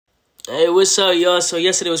Hey, what's up, y'all? So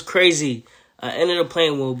yesterday was crazy. I ended up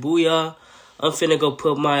playing with Booya. I'm finna go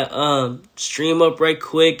put my stream up right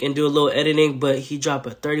quick and do a little editing, but he dropped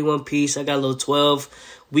a 31 piece. I got a little 12.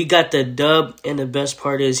 We got the dub, and the best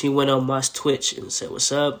part is he went on my Twitch and said,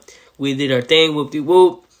 what's up? We did our thing,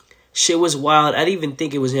 whoop-de-whoop. Shit was wild. I didn't even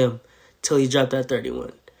think it was him till he dropped that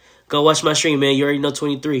 31. Go watch my stream, man. You already know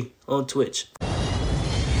 23 on Twitch.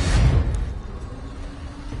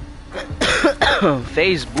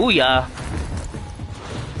 Face Booya.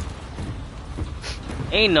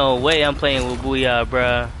 Ain't no way I'm playing with Booya,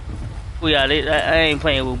 bruh. Booya, I ain't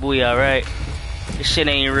playing with Booya, right? This shit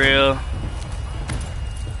ain't real.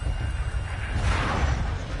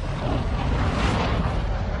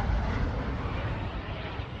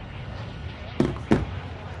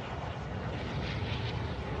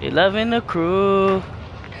 They loving the crew.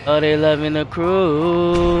 Oh, they loving the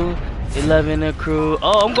crew. They loving the crew.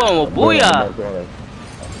 Oh, I'm going with Booya.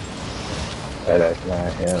 Hey, that's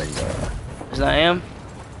not him, bro. It's not him?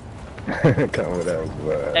 Come with us,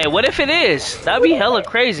 bro. Hey, what if it is? That'd be hella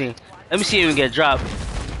crazy. Let me see if we get dropped.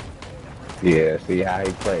 Yeah, see how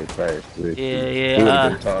he plays first.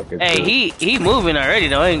 Yeah. Hey, he moving already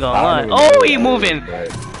though. I ain't gonna lie. Oh, he moving. I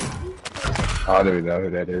don't even know who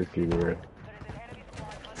that is, keyword.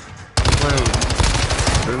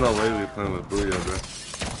 There's no way we playing with Booya, bro.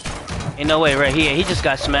 Ain't no way, right here. He just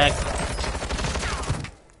got smacked.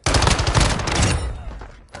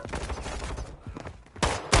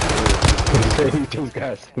 He just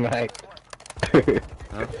got smacked.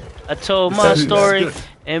 Huh? I told my story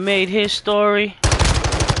and made his story.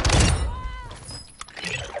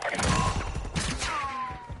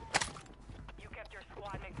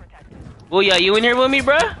 Booya, you in here with me,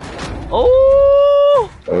 bruh?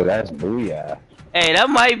 Oh! Oh, that's Booya. Hey, that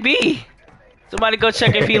might be. Somebody go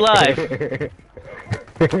check if he live.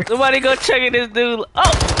 Somebody go check if this dude.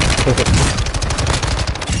 Oh!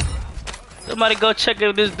 Somebody go check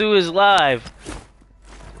if this dude is live.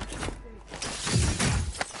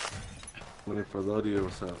 Waiting for Lodi or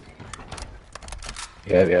what's up?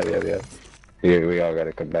 Yeah. Yeah, we all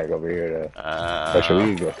gotta come back over here to... Or should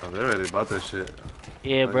we go? Oh, they're ready about that shit.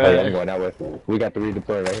 Yeah, bro. Hey, I'm going that way. We got to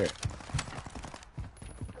redeploy right here.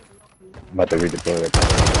 I'm about to redeploy right there.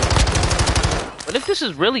 What if this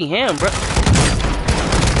is really him, bro?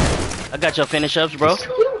 I got your finish ups, bro.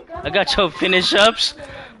 I got your finish ups.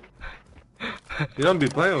 You don't be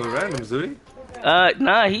playing with randoms, do you?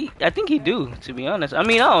 Nah, I think he do, to be honest. I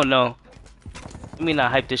mean, I don't know. Let me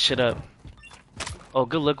not hype this shit up. Oh,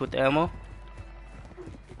 good luck with the ammo.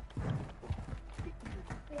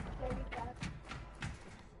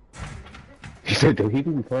 He said, do he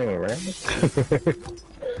be playing around?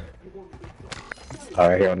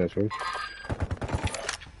 Alright, here on this roof.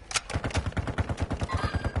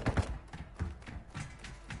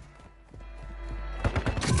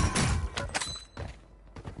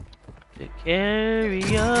 To carry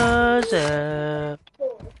us up.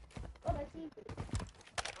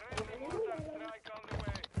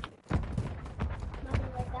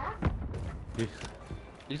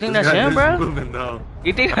 You think that's him, bro? Moving, no.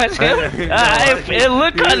 You think that's him? It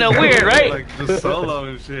looked kind of weird, right? Like just solo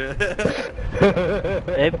and shit.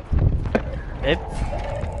 Babe.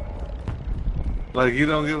 Like you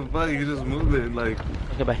don't give a fuck, you just move it. Like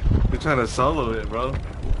Okay, bye. you're trying to solo it, bro.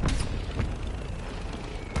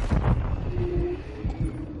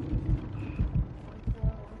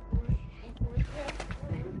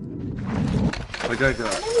 Like I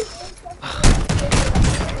got.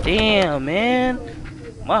 Damn, man.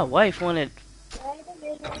 My wife wanted.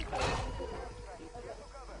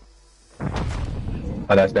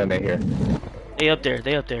 Oh, that's down there here. They up there.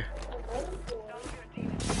 They up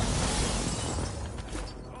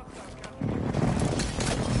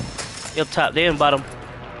top. They in bottom.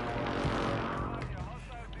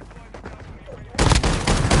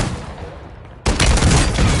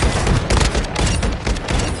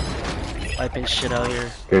 Wiping shit out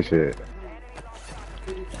here. Good shit.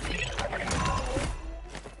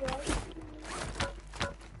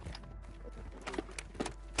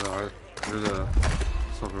 Alright, there's a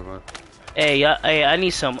silver one. Hey, I need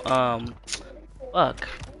some fuck. I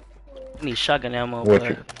need shotgun ammo, What but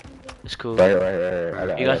you- it's cool.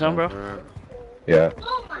 Right. You got some, bro? Yeah.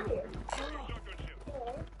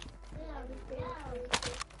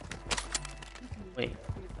 Wait.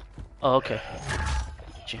 Oh, okay.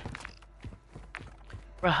 Got you.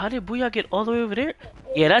 Bro, how did Booya get all the way over there?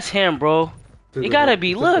 Yeah, that's him, bro. It gotta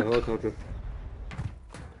be. Look.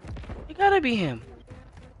 It gotta be him.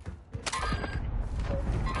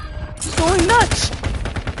 He's going nuts.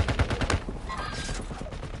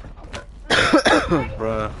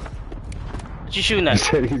 Bruh. What you shooting He at?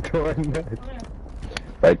 said he's going nuts.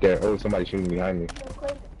 Right there. Oh, somebody shooting behind me.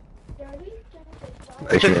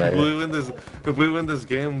 They shooting right If here. we win this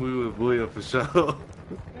game, we will Booya for sure.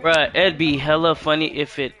 Bruh, it'd be hella funny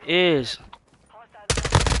if it is.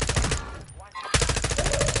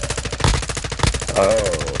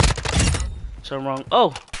 Oh. So wrong.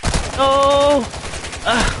 Oh! No!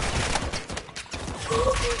 Ah!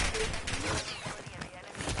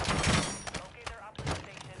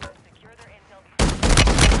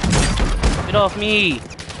 Get off me!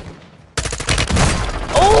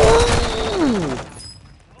 Oh!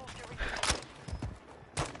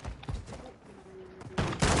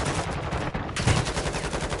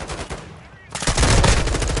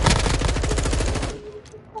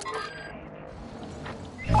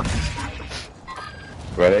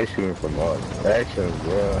 Bro, they shooting from us. Action,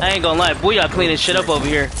 bro. I ain't gonna lie, Booya cleaning shit up over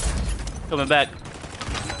here. Coming back.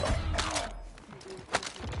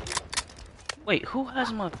 Wait, who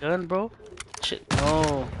has my gun, bro? Shit,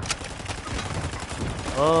 no.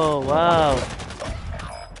 Oh, wow.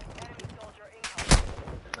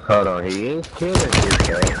 Hold on, he ain't killing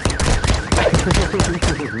himself.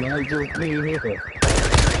 Not just me here.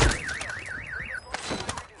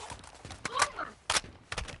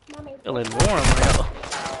 Feeling warm right now.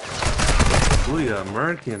 Booya,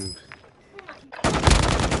 American.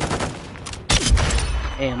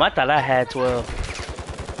 Damn, I thought I had 12.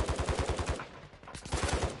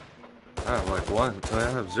 I have like 1. I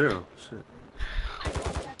have 0. Shit.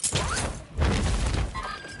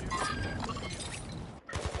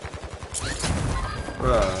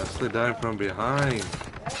 Bruh, I still dying from behind.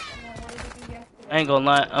 I ain't gonna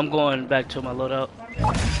lie, I'm going back to my loadout.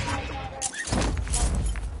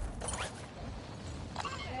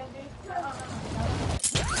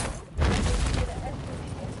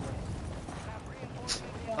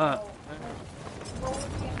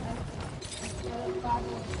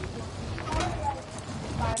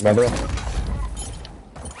 Remember?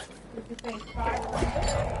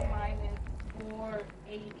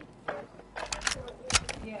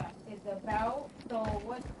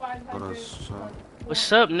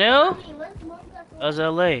 What's up, Neil? How's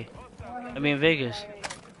LA? I mean Vegas.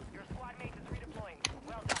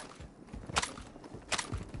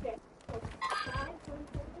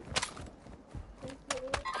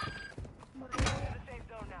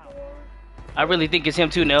 I really think it's him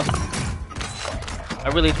too, Neil. I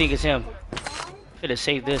really think it's him. Should have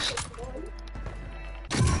saved this.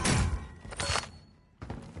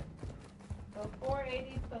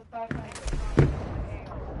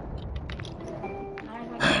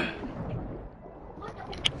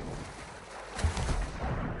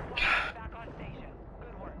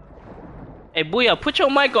 Hey, Booya, put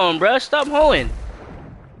your mic on, bruh. Stop hoeing.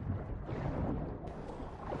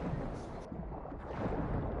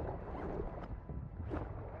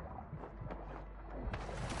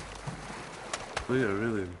 Booya,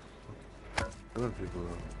 really. Other people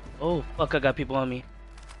though. Oh, fuck, I got people on me.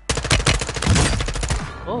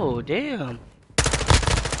 Oh, damn.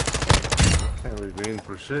 Can't leave green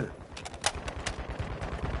for shit.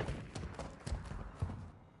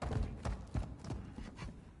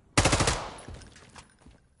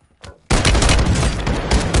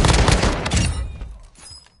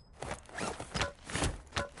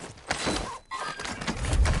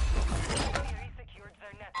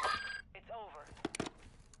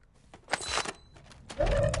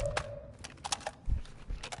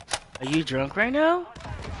 Are you drunk right now?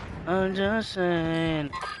 I'm just saying,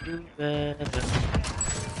 you better.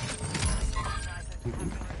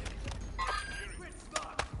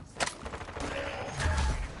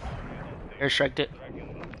 Airstriked it.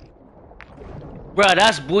 Bruh,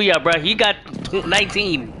 that's Booya, bruh. He got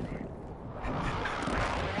 19.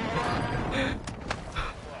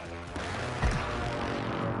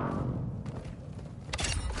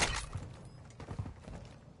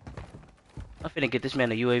 I'm finna get this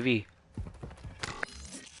man a UAV.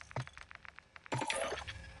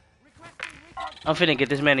 I'm finna get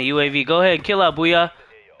this man a UAV. Go ahead, kill out, Booya.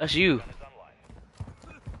 That's you.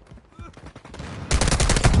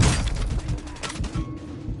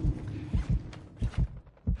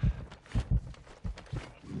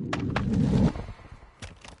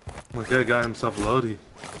 My guy got himself loaded.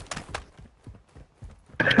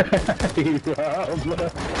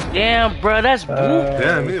 Damn, bro, that's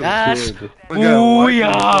Damn, he was that's good. My guy wiped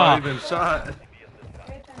him before I Booya. even shot.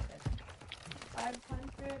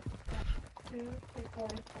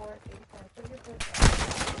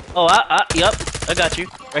 Oh, yep, I got you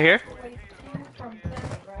right here.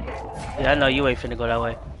 Yeah, I know you ain't finna go that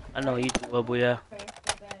way. I know you do well, Booya.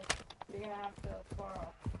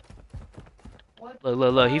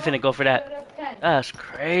 Look, he finna go for that. That's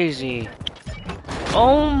crazy.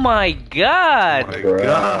 Oh my god. Oh my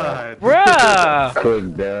god. Bruh.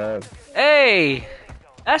 Quick dub. Hey.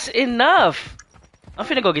 That's enough. I'm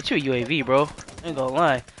finna go get you a UAV, bro. I ain't gonna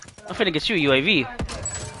lie. I'm finna get you a UAV.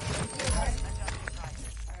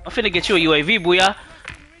 I'm finna get you a UAV, Booya.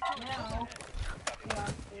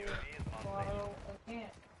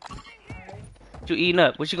 What you eating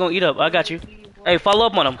up? What you gonna eat up? I got you. Hey, follow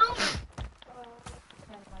up on him.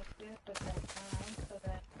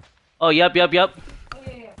 Oh, yup. I'm gonna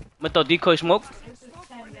throw decoy smoke.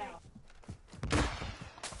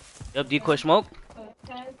 Yup, decoy smoke.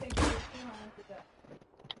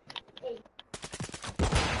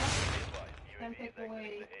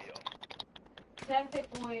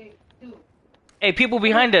 Hey, people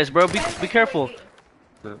behind us, bro. Be careful.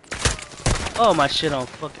 Oh, my shit on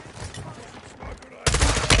fucking.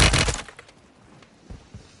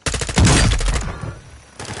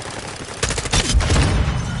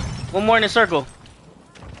 One more in the circle.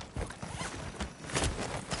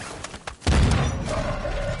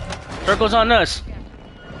 Circle's on us.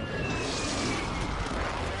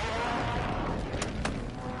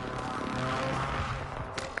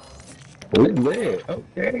 Who's there?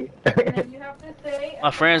 Okay.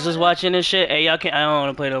 My friends is watching this shit. Hey, y'all can't. I don't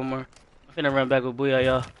want to play no more. I'm finna run back with Booya,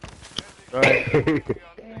 y'all. Sorry.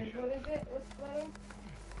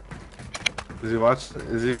 Is he watching?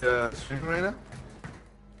 Is he streaming right now?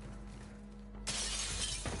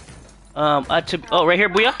 Oh, right here,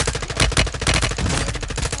 Booya.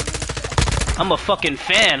 I'm a fucking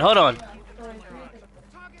fan. Hold on.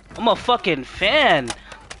 I'm a fucking fan.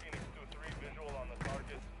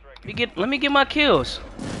 Let me get my kills.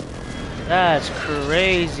 That's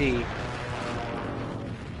crazy.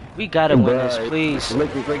 We gotta win this, please.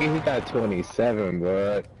 Look, he got 27,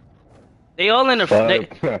 bro. They all in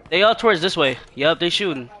the they all towards this way. Yup, they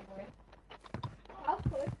shooting.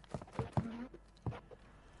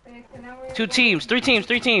 Three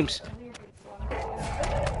teams.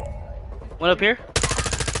 One up here.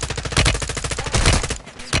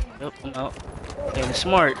 Yep, I'm out. Damn,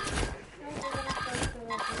 smart.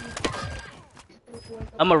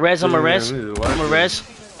 I'm a res. I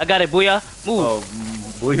got it, Booya. Move. Oh,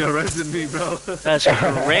 Booya resing me, bro. That's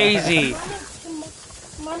crazy.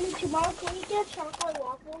 Mommy, tomorrow can we get chocolate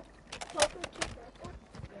waffles?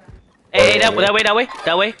 Hey, that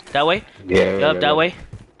way. Yeah. Yup, that way.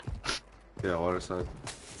 Yeah, water side.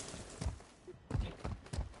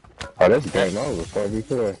 Oh, that's game over.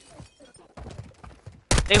 4v4.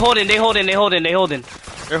 They holding. They're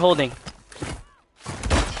holding.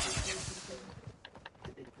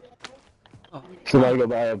 Somebody go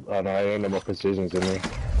buy oh no, I ain't no more precisions in there.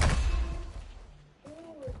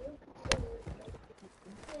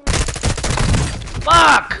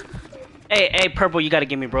 Fuck! Hey, Purple, you gotta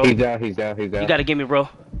give me, bro. He's down. You gotta give me, bro.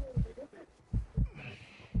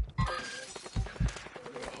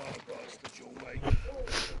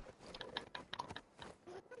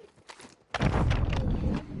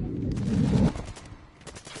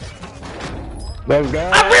 Let's go!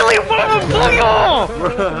 I really want to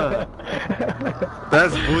Booya!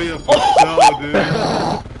 That's Booya for sure, dude.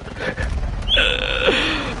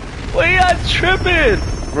 We are tripping!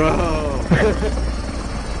 Bro.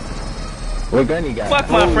 What gun he got? Fuck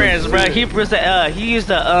my friends, bro. He used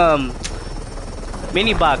the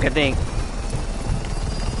mini bot, I think.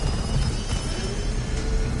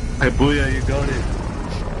 Hey, Booya, you got it.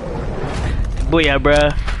 Booya, bro.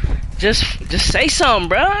 Just say something,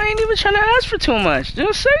 bro. I ain't even trying to ask for too much.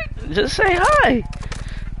 Just say hi.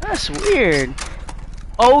 That's weird.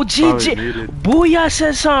 Oh, GG. Booya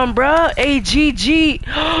said something, bro. AGG.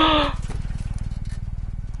 Oh.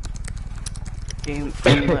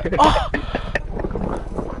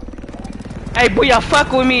 Hey, Booya,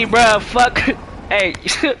 fuck with me, bro. Fuck. Hey.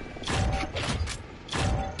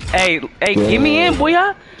 hey, give me in,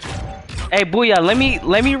 Booya. Hey, Booya, let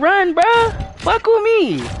me run, bro. Fuck with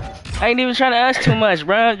me. I ain't even trying to ask too much,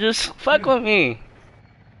 bro. Just fuck with me.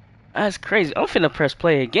 That's crazy. I'm finna press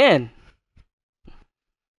play again.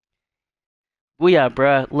 Booya,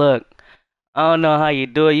 bro. Look, I don't know how you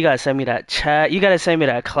do it. You gotta send me that chat. You gotta send me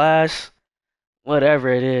that class. Whatever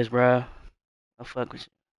it is, bro. I'll fuck with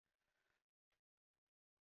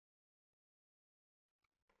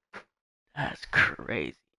you. That's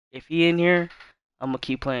crazy. If he in here, I'm gonna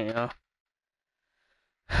keep playing, y'all.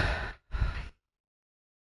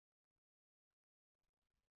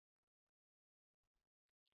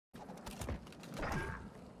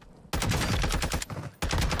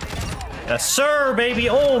 Yes, sir, baby.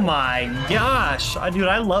 Oh my gosh, dude,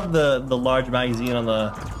 I love the large magazine on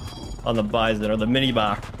the Bison or the mini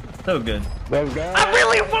box. So good. Let's go. I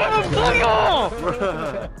really want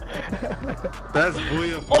Booya! That's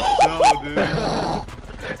Booya for sure, dude.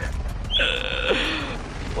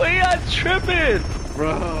 Why y'all tripping?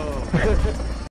 Bro.